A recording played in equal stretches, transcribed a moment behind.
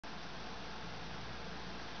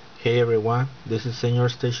Hey everyone, this is Senior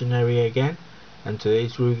Stationery again, and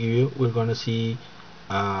today's review we're gonna see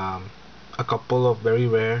a couple of very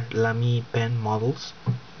rare Lamy pen models,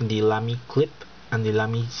 the Lamy Clip and the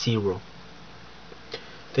Lamy Ciro.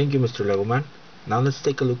 Thank you, Mr. Legoman. Now let's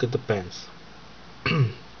take a look at the pens.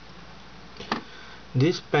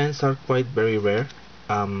 These pens are quite very rare.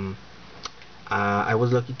 I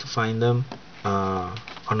was lucky to find them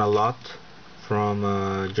on a lot from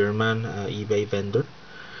a German eBay vendor.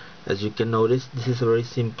 As you can notice, this is a very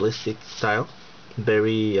simplistic style,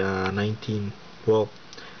 very 19. Well,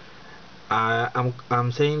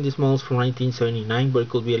 I'm saying this model is from 1979, but it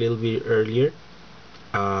could be a little bit earlier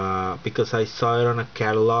because I saw it on a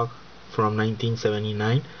catalog from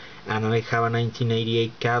 1979, and I have a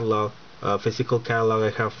 1988 catalog, physical catalog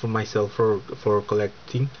I have for myself for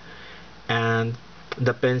collecting, and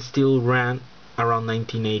the pen still ran around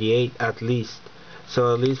 1988 at least.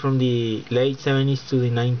 So at least from the late 70s to the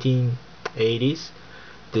 1980s,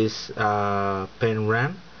 this pen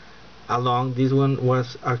ran. Along this one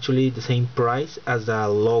was actually the same price as the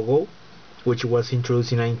logo, which was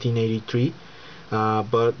introduced in 1983,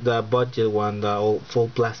 but the budget one, the full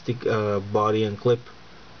plastic body and clip.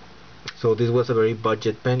 So this was a very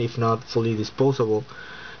budget pen, if not fully disposable.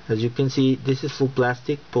 As you can see, this is full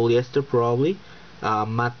plastic, polyester probably,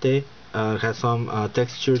 mate. Has some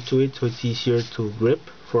texture to it, so it's easier to grip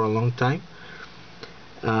for a long time.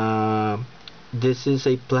 This is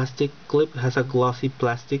a plastic clip, has a glossy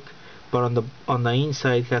plastic, but on the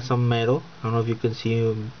inside has some metal. I don't know if you can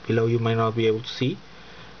see below. You might not be able to see,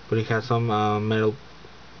 but it has some metal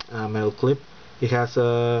clip. It has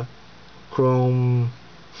a chrome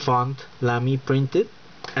font Lamy printed,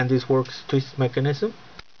 and this works twist mechanism.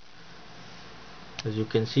 As you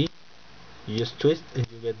can see, you just twist and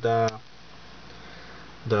you get the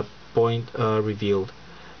point revealed.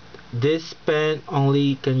 This pen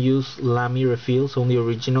only can use Lamy refills, only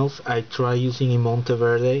originals. I try using a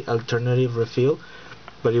Monteverde alternative refill,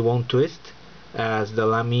 but it won't twist, as the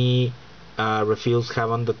Lamy refills have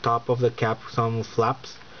on the top of the cap some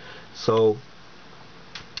flaps, so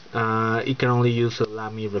it can only use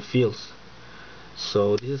Lamy refills.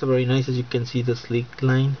 So this is a very nice, as you can see, the sleek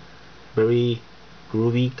line, very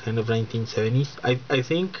groovy, kind of 1970s. I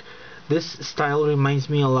think this style reminds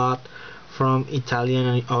me a lot from Italian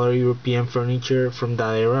and other European furniture from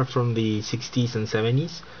that era, from the 60s and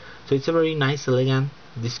 70s. So it's a very nice, elegant,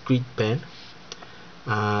 discreet pen.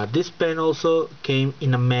 This pen also came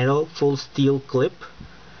in a metal full steel clip,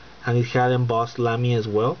 and it had embossed Lamy as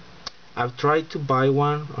well. I've tried to buy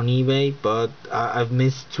one on eBay, but I've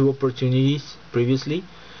missed two opportunities previously.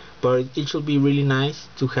 But it should be really nice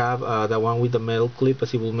to have the one with the metal clip,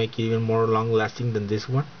 as it will make it even more long lasting than this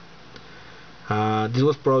one. This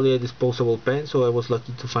was probably a disposable pen, so I was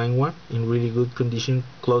lucky to find one in really good condition,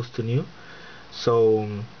 close to new. So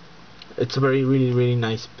it's a really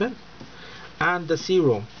nice pen. And the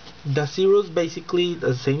Ciro is basically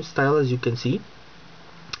the same style, as you can see,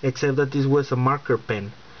 except that this was a marker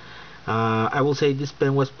pen. I will say this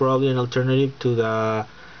pen was probably an alternative to the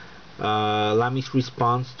Lamy's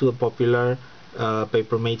response to a popular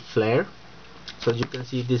Paper Mate Flair. So as you can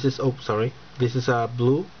see, this is this is a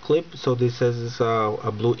blue clip, so this is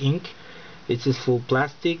a blue ink. It is full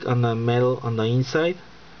plastic on the metal on the inside.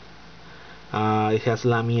 It has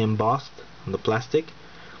Lamy embossed on the plastic.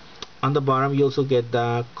 On the bottom you also get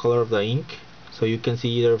the color of the ink, so you can see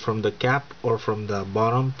either from the cap or from the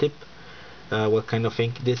bottom tip what kind of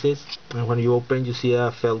ink this is. And when you open, you see a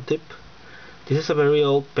felt tip. This is a very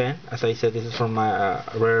old pen. As I said, this is from a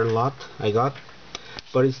rare lot I got,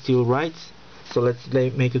 but it still writes. So let's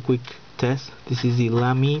make a quick test. This is the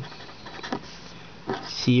Lamy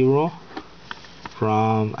Ciro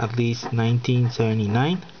from at least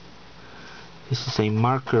 1979. This is a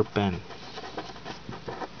marker pen.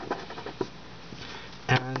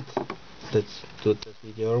 And let's do this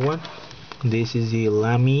with the other one. This is the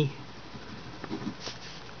Lamy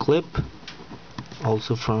Clip,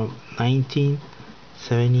 also from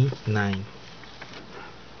 1979.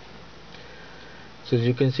 So as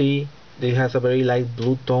you can see, it has a very light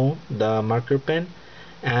blue tone, the marker pen,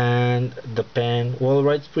 and the pen, well, it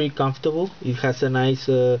writes pretty comfortable. It has a nice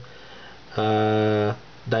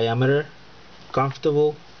diameter,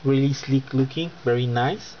 comfortable, really sleek looking, very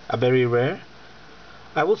nice, very rare.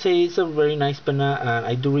 I would say it's a very nice pen, and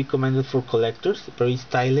I do recommend it for collectors. Very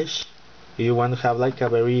stylish. If you want to have like a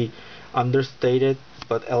very understated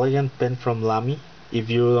but elegant pen from Lamy, if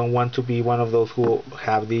you don't want to be one of those who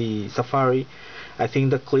have the Safari, I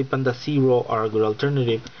think the Clip and the Ciro are a good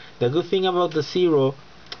alternative. The good thing about the Ciro,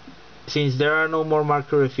 since there are no more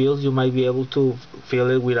marker refills, you might be able to fill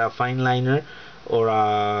it with a fineliner or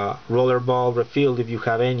a rollerball refilled if you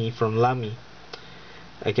have any from Lamy.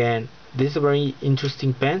 Again, this is a very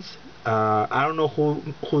interesting pens. I don't know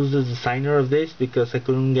who's the designer of this because I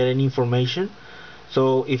couldn't get any information.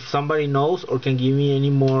 So if somebody knows or can give me any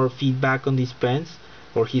more feedback on these pens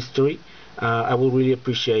or history, I will really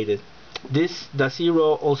appreciate it. The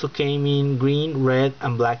Ciro also came in green, red,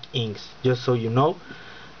 and black inks, just so you know.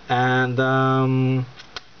 And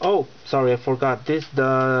oh, sorry, I forgot this.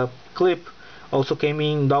 The clip also came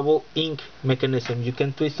in double ink mechanism. You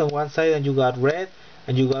can twist on one side and you got red,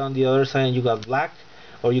 and you got on the other side and you got black,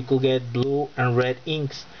 or you could get blue and red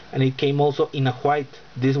inks. And it came also in a white.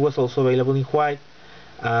 This was also available in white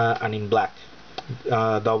and in black,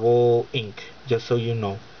 double ink, just so you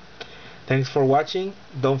know. Thanks for watching.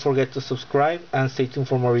 Don't forget to subscribe and stay tuned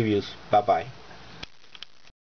for more reviews. Bye bye.